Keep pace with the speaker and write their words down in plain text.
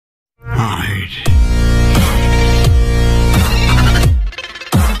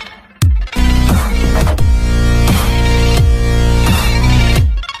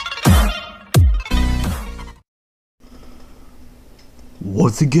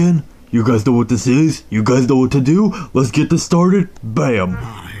Once again, you guys know what this is? You guys know what to do? Let's get this started. Bam!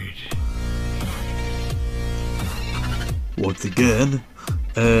 Once again,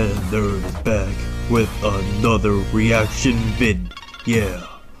 Ennard is back with another reaction vid. Yeah,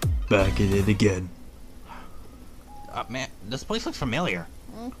 back at it again. Man, this place looks familiar.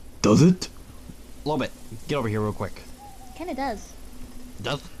 Does it? A little bit. Get over here real quick. Kinda does.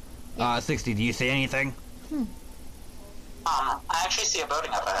 Does? Yeah. 60, do you see anything? I actually see a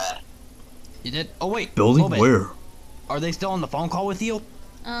building up ahead. You did? Oh, wait. Building where? Are they still on the phone call with you?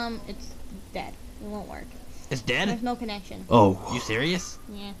 It's dead. It won't work. It's dead? There's no connection. Oh. You serious?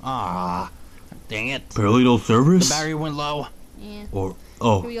 Yeah. Ah, dang it. Barely no service? The battery went low. Yeah. Or,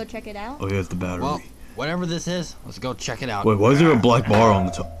 oh. Should we go check it out? Oh, yeah, it's the battery. Well, whatever this is, let's go check it out. Wait, why is there a black bar on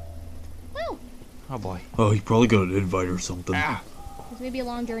the top? Oh. Oh, boy. Oh, he probably got an invite or something. Ah. This may be a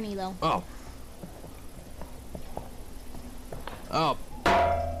long journey, though. Oh. Oh.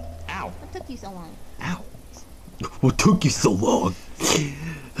 Ow. What took you so long? Ow. What took you so long?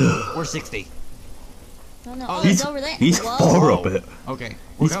 We're 60. Oh, no. Oh, Oh, He's, it's over there. he's Whoa. far up ahead. Okay.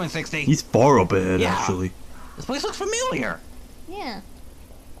 We're coming 60. He's far up ahead, Yeah. actually. This place looks familiar. Yeah.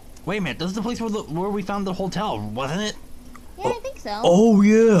 Wait a minute. This is the place where we found the hotel, wasn't it? Yeah, I think so. Oh,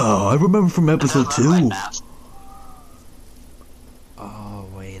 yeah. I remember from episode It does look 2. like that. Oh,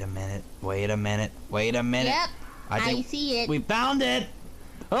 wait a minute. Wait a minute. Wait a minute. Yep. I I think see it. we found it.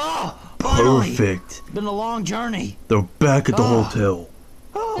 Oh, finally. Perfect. It's been a long journey. They're back at the Ah. hotel.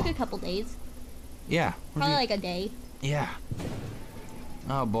 Took a couple days. Yeah. Probably like a day. Yeah.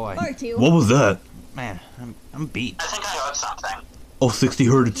 Oh boy. Or two. What was that? Man, I'm beat. I think I heard something. Oh, 60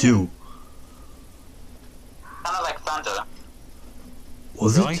 heard it too. Kinda like thunder.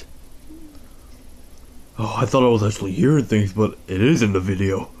 Was Really? it? Oh, I thought I was actually hearing things, but it is in the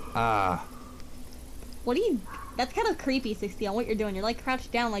video. What do you... That's kind of creepy, 60, on what you're doing. You're like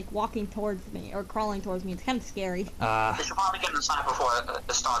crouched down, like walking towards me, or crawling towards me. It's kind of scary. We should probably get inside before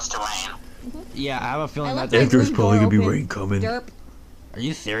it starts to rain. Yeah, I have a feeling I that. left my There's room probably door gonna be open. rain coming. Derp. Are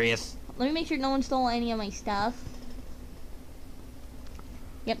you serious? Let me make sure no one stole any of my stuff.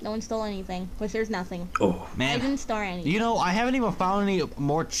 Yep, no one stole anything. Which there's nothing. Oh. I Man, didn't store anything. you know, I haven't even found any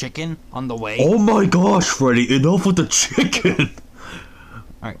more chicken on the way. Oh my gosh, Freddy, enough with the chicken!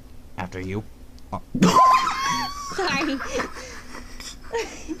 Alright, after you. Sorry.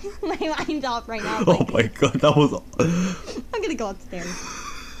 My mind's off right now. Oh my god, that was... I'm gonna go upstairs.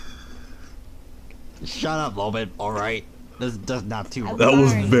 Shut up, Lobit. Alright. This does not too. I'm That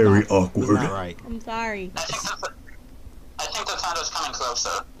was sorry. very That's awkward. not right. I'm sorry. I think the thunder's coming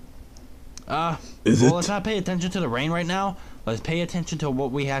closer. Is Well, it? let's not pay attention to the rain right now. Let's pay attention to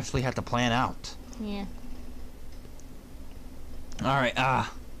what we actually have to plan out. Yeah. Alright,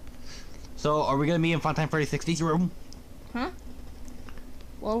 so are we gonna be in Funtime Freddy 60's room? Huh?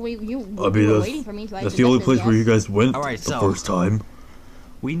 Well, you I mean, were that's, waiting for me, so I that's the only place where you guys went Alright, the so- first time.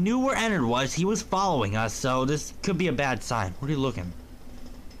 We knew where Ennard was. He was following us, so this could be a bad sign. What are you looking?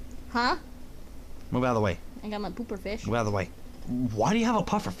 Huh? Move out of the way. I got my pooper fish. Move out of the way. Why do you have a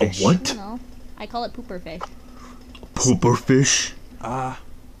puffer A fish? I what? don't know. I call it pooper fish. Pooper fish? And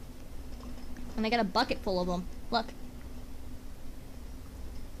I got a bucket full of them. Look.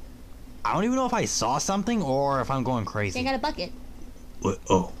 I don't even know if I saw something or if I'm going See, I crazy. got a bucket. What?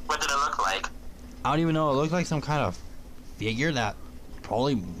 Oh. What did it look like? I don't even know. It looked like some kind of figure that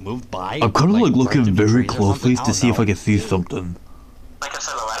probably moved by. I'm kind of like right looking through the very trees or closely something. to see if I don't can see something. Like a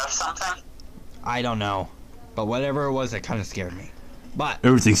silhouette of something? know. I don't know. But whatever it was, it kind of scared me. But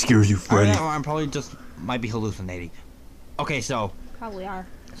Everything scares you, Freddy. I'm probably just might be hallucinating. Okay, so Probably are.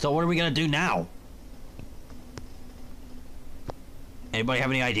 what are we gonna do now? Anybody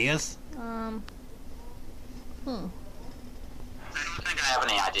have any ideas? I don't think I have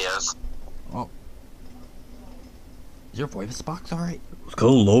any ideas. Is your voice box alright? It was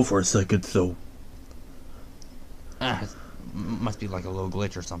kind of low for a second, so Must be like a little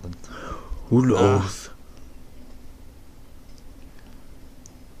glitch or something. who knows?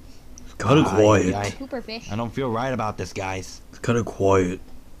 It's kind of quiet. Pooper fish. I don't feel right about this, guys. It's kind of quiet.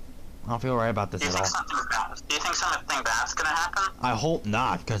 I don't feel right about this Do you at think all. something bad's gonna happen? I hope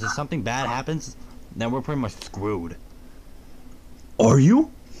not, because if something bad happens, then we're pretty much screwed. Are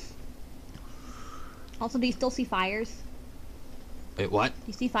you? Also, do you still see fires? Wait, what? Do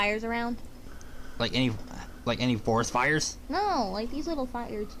you see fires around? Like any forest fires? No, like these little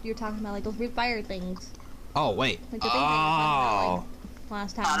fires you're talking about, like those weird fire things. Oh, wait. Like the thing that you're talking about, Oh. like,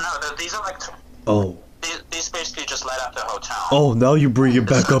 last time. These are like... Oh. These basically just light up the hotel. Oh, now you bring it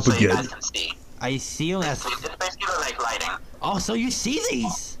back up so you again. guys can see. I see them as... It's basically like lighting. Oh, so you see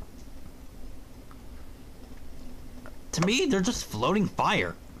these? To me, they're just floating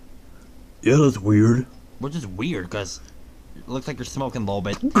fire. Yeah, that's weird. Which is weird, because it looks like you're smoking a little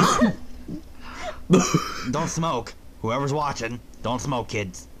bit. Don't smoke. Whoever's watching, don't smoke,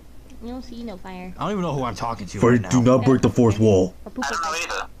 kids. You don't see no fire. I don't even know who I'm talking to Freddy, right now. do not break the fourth wall. Or I poopa don't know fish.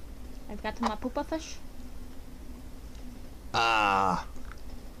 either. I've got to my poopa fish.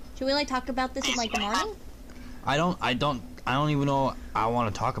 Should we like talk about this in like the morning? I don't even know I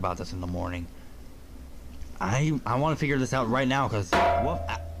want to talk about this in the morning. I want to figure this out right now, because...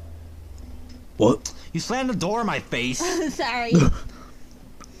 What? You slammed the door in my face. Sorry. Is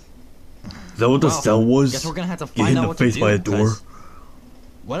that what the sound was? Guess we're gonna have to Get find hit in out the what face to do, by a door? 'cause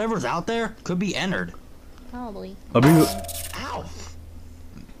whatever's out there could be Ennard. Probably. I mean, Ow!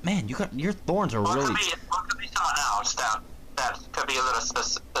 Man, your thorns are Or really... it could be someone else that could be a little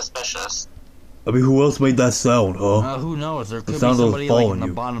suspicious. who else made that sound, huh? Who knows? There could be sound of somebody like in following the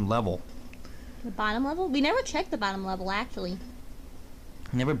you. bottom level. The bottom level? We never checked the bottom level, actually.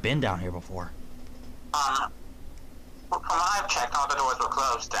 Never been down here before. From what I've checked, all the doors were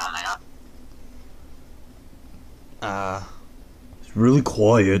closed down there. It's really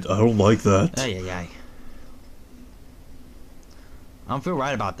quiet. I don't like that. Ay. I don't feel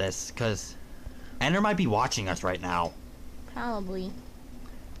right about this, because Ennard might be watching us right now. Probably.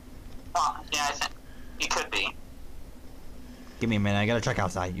 Well, yeah, I think he could be. Give me a minute, I gotta check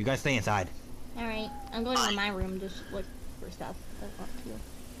outside. You guys stay inside. Alright, I'm going to my room to just look for stuff. That's up to you.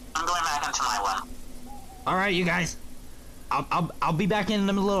 I'm going back into my room. Alright, you guys. I'll be back in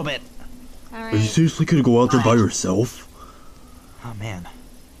a little bit. Are you Alright. seriously gonna go out there by yourself? Oh, man.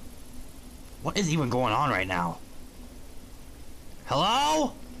 What is even going on right now?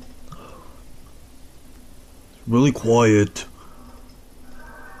 Hello? It's really quiet.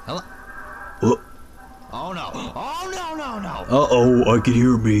 Hello? Uh Oh, no. Oh, no. oh, I can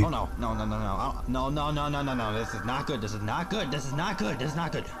hear me. Oh, no. No. No. This is not good. This is not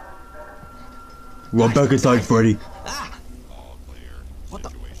good. Run back inside, Freddy. Ah! All clear. What the-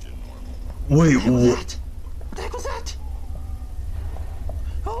 Situation normal. Wait, What was what? that? What the heck was that?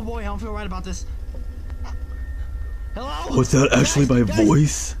 Oh boy, I don't feel right about this. Hello? Was that actually my Guys,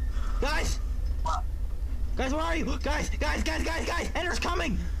 voice? Guys! Guys, where are you? Guys! Ennard's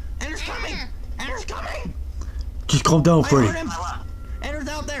coming! Ennard's coming! Just calm down, I Freddy. heard him! Ennard's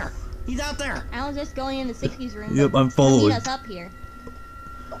out there! He's out there! I was just going in the 60s room. Yep, but I'm he'll following. meet us up here.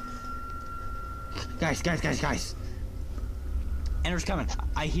 Guys! Ennard's coming.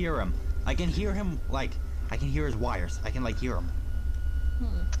 I hear him. I can hear him, like, I can hear his wires. I can, like, hear him.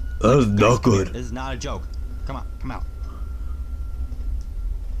 That is Guys, not come here. good. This is not a joke. Come out.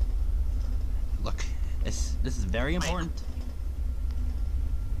 Look, this is very important.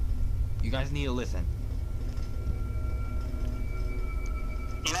 You guys need to listen.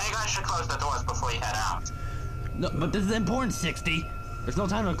 You know, you guys should close the doors before you head out. No, but this is important, 60. There's no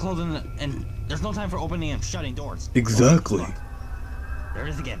time to close and there's no time for opening and shutting doors. Exactly. Look, there it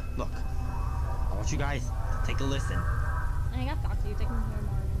is again. Look. I want you guys to take a listen. I got Foxy. They can hear more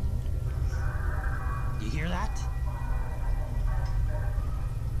than you. You hear that?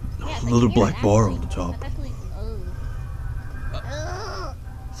 Yes, I Another can hear black it, bar actually. on the top. That's actually... Oh.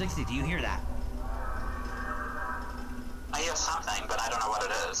 60, do you hear that? I hear something, but I don't know what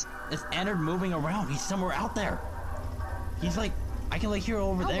it is. It's Ennard moving around. He's somewhere out there. He's like, I can like hear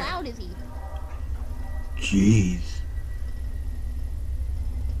over How there. loud is he? Jeez.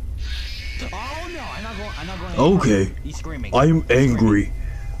 Oh no, I'm not going. Okay. anymore. He's screaming. I'm angry.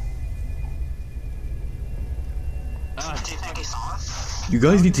 Do you think he saw us? You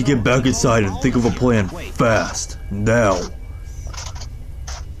guys need to get back inside and think of a plan fast. Now.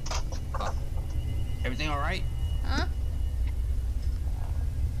 Everything all right? Huh?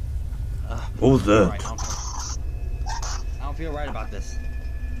 What was All right, that? I don't feel right about this.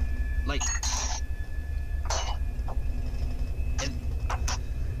 Like,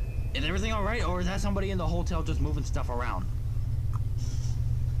 is everything all right, or is that somebody in the hotel just moving stuff around?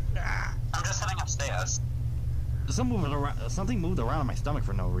 I'm just heading upstairs. Something moved around in my stomach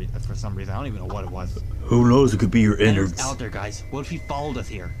for some reason. I don't even know what it was. Who knows? It could be your Ennard's innards. out there, guys. What if he followed us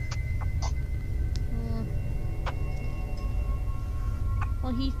here?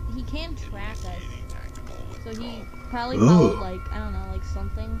 Well, he can track us. Tactical So withdrawal. he probably Ugh. followed, like, I don't know, like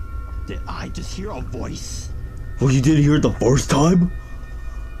something. Did I just hear a voice? Well, you didn't hear it the first time?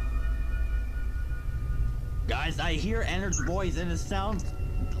 Guys, I hear Ennard's voice and it sounds.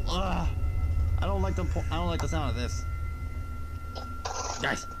 I don't like the sound of this.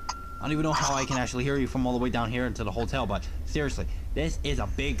 Guys, I don't even know how I can actually hear you from all the way down here into the hotel, but seriously, this is a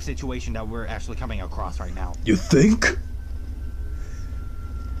big situation that we're actually coming across right now. You think?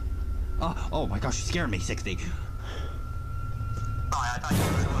 Oh my gosh, you scared me, 60.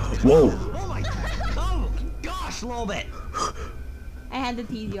 Whoa. Oh my gosh, a little bit. I had to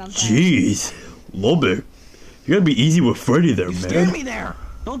tease you, I'm sorry. Jeez. A little bit. You gotta be easy with Freddy there, You man. scared me there.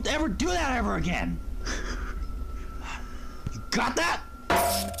 Don't ever do that ever again. You got that?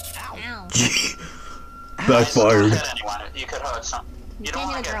 Ow. Backfired. You could hit anyone. You could hurt some. You don't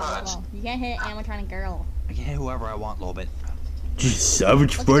can't want hit to a get girl hurt. as well. You can't hit an animatronic girl. I can hit whoever I want a little bit. Jeez,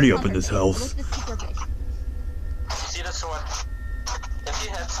 Savage Look Freddy at up in this pufferfish. house. Look at the super fish. You see the sword? If you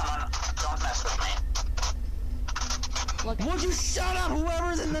hit someone, don't mess with me. Look at Would you shut up,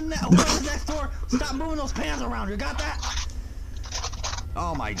 whoever's in the whoever's next door? Stop moving those pans around. You got that?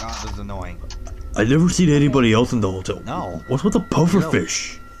 Oh my god, this is annoying. I never seen anybody else in the hotel. No. What's with the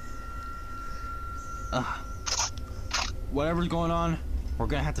pufferfish? Whatever's going on, we're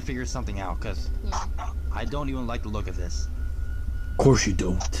gonna have to figure something out, cause yeah. I don't even like the look of this. Of course you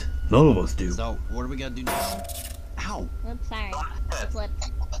don't. None of us do. So, what are we gonna do now? Ow! Oops, sorry. I slipped.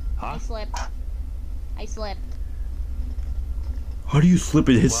 Huh? I slipped. I slipped. How do you slip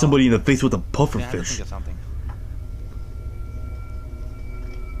and hit Well, somebody in the face with a I have to think pufferfish? of something.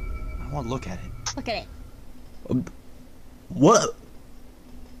 I want to look at it. Look at it. What?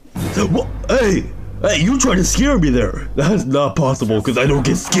 What? Hey! Hey, you trying to scare me there! That's not possible, because I don't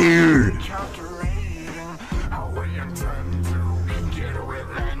get scared!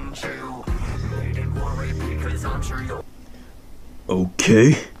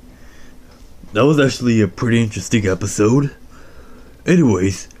 Okay. That was actually a pretty interesting episode.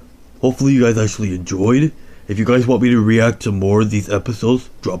 Anyways, hopefully you guys actually enjoyed. If you guys want me to react to more of these episodes,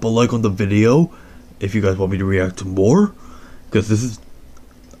 drop a like on the video. If you guys want me to react to more, because this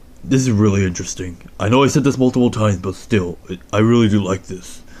is really interesting. I know I said this multiple times, but still, I really do like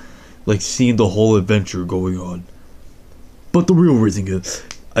this. Like seeing the whole adventure going on. But the real reason is,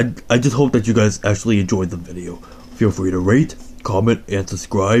 I just hope that you guys actually enjoyed the video. Feel free to rate, comment, and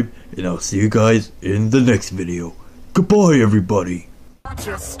subscribe, and I'll see you guys in the next video. Goodbye, everybody.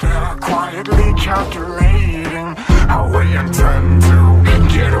 Just quietly calculating how we intend to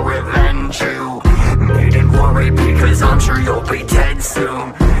get revenge you. Needn't worry because I'm sure you'll be dead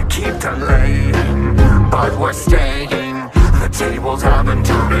soon. Keep delaying, but we're staying. The tables haven't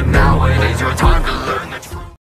turned and now it is your time to learn.